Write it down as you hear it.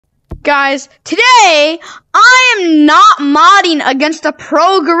Guys, today I am not modding against a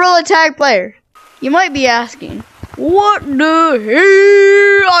pro Gorilla Tag player. You might be asking, what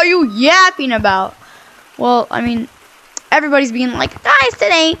the hell are you yapping about? Well, I mean, everybody's being like, guys,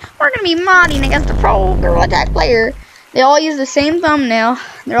 today we're going to be modding against a pro Gorilla Tag player. They all use the same thumbnail.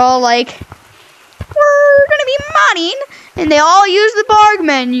 They're all like, we're going to be modding. And they all use the barg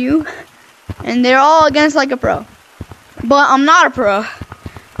menu. And they're all against like a pro. But I'm not a pro.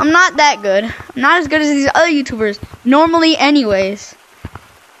 I'm not that good. I'm not as good as these other YouTubers. Normally anyways.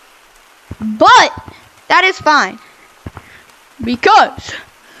 But that is fine. Because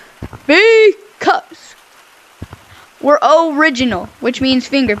we're original, which means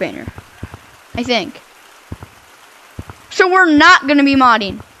finger painter. I think. So we're not gonna be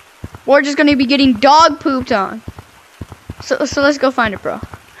modding. We're just gonna be getting dog pooped on. So let's go find a pro.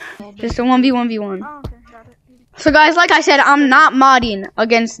 Just a 1v1v1. Oh, okay, got it. So guys, like I said, I'm not modding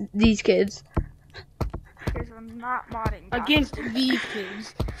against these kids. Okay, so I'm not modding. Against these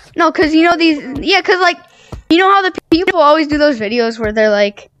kids. No, cause you know these, yeah, cause like, you know how the people always do those videos where they're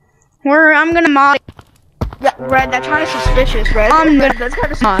like, I'm gonna mod. Yeah, Red, that's kind of suspicious, Red. That's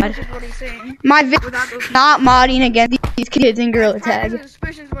kind of suspicious what he's saying. My video not modding against these kids in Gorilla Tag. Kind of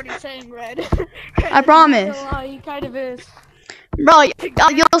suspicious what he's saying, Red. I promise. He kind of is. Bro,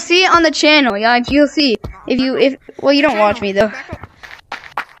 you'll see it on the channel. Yeah, you'll see. Well, you don't watch me though.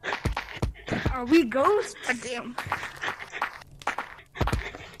 Are we ghosts? Damn.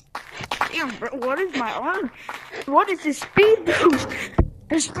 Damn, bro, what is my arm? What is this speed boost?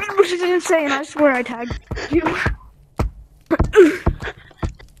 The speed boost is insane. I swear I tagged you.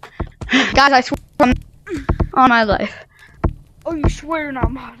 Guys, I swear on my life. Oh, you swear you're not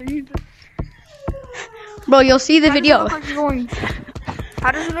modding? Bro, you'll see the video. How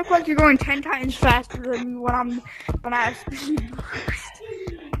does it look like you're going 10 times faster than when I have speed boost?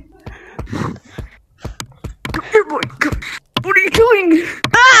 Come here, boy. What are you doing?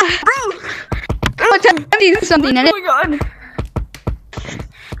 Ah! Bro! I'm trying to do something in it. Oh my god.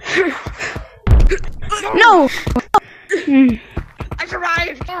 No! I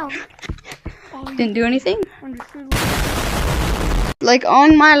survived. Didn't do anything? Like,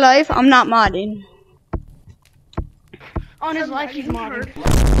 on my life, I'm not modding. On his life, he's modding.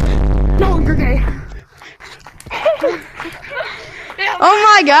 No, you're gay.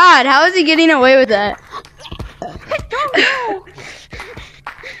 Oh my god, how is he getting away with that? No.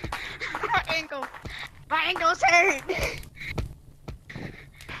 My ankle's hurt.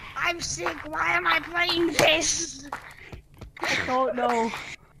 I'm sick. Why am I playing this? I don't know.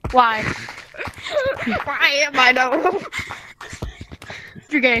 Why? Why am I no?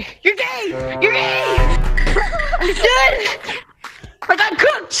 You're gay. You're gay. You're gay. I'm dead. I got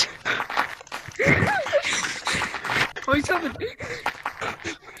cooked. Oh, he's coming.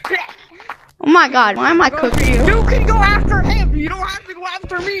 Oh my god, why am I cooking you? You can go after him. You don't have to go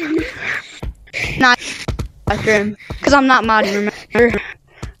after me. Not after him. Because I'm not modding, remember?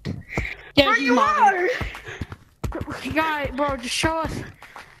 Yeah, Where he's you modding. are? Guy, bro, just show us.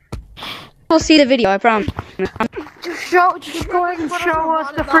 We'll see the video, I promise. Just go ahead and show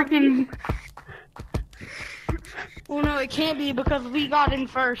us the freaking. Well, no, it can't be because we got in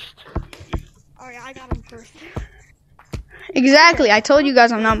first. Oh yeah, I got him first. Exactly, I told you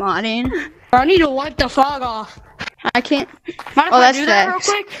guys I'm not modding. I need to wipe the fog off. I can't. Mind if Oh, I that's do that real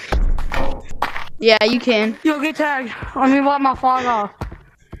facts. quick? Yeah, you can. Yo, get tagged. Let me wipe my fog off.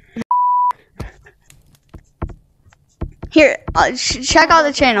 Here, check out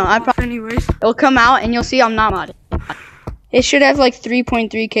the channel. I promise. Anyways. It'll come out and you'll see I'm not modding. It should have like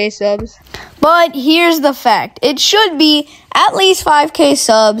 3.3k subs. But here's the fact. It should be at least 5k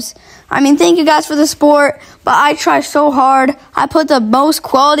subs. I mean, thank you guys for the support, but I try so hard. I put the most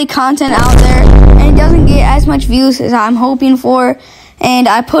quality content out there, and it doesn't get as much views as I'm hoping for. And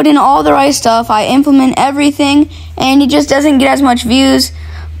I put in all the right stuff. I implement everything, and it just doesn't get as much views.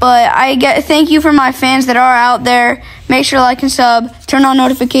 But thank you for my fans that are out there. Make sure to like and sub. Turn on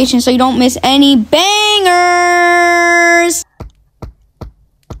notifications so you don't miss any bangers.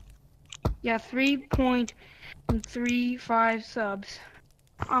 Yeah, 3.35 subs.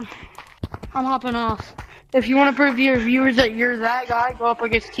 I'm hopping off. If you want to prove to your viewers that you're that guy, go up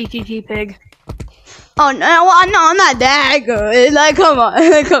against TTT Pig. Oh no, I'm not that good. Like, come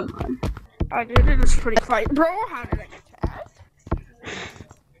on, come on. I did it. It's pretty fight, bro. How did I get tagged?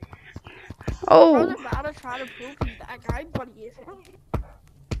 Oh. I was about to try to prove he's that guy, but he isn't.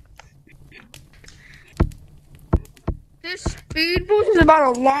 This speed boost is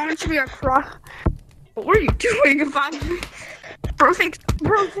about to launch me across. What are you doing if I'm... Bro, thanks.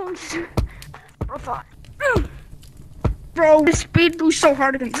 Bro, thought. Bro, this speed boost so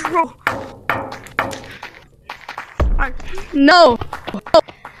hard to control. No.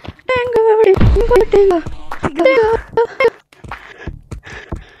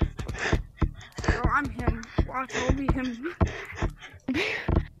 Bro, I'm him. Watch, I'll be him.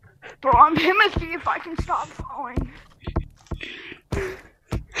 Bro, I'm Timothy if I can stop falling.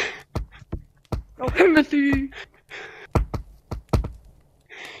 Oh, Timothy.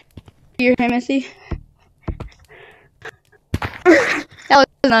 You're Timothy. That was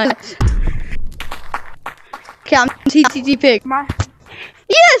nice. Okay, I'm TTT pig. My.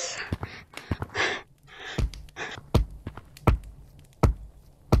 Yes!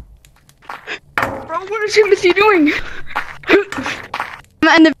 Bro, what is Timothy doing? I'm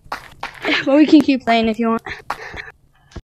at the. But we can keep playing if you want.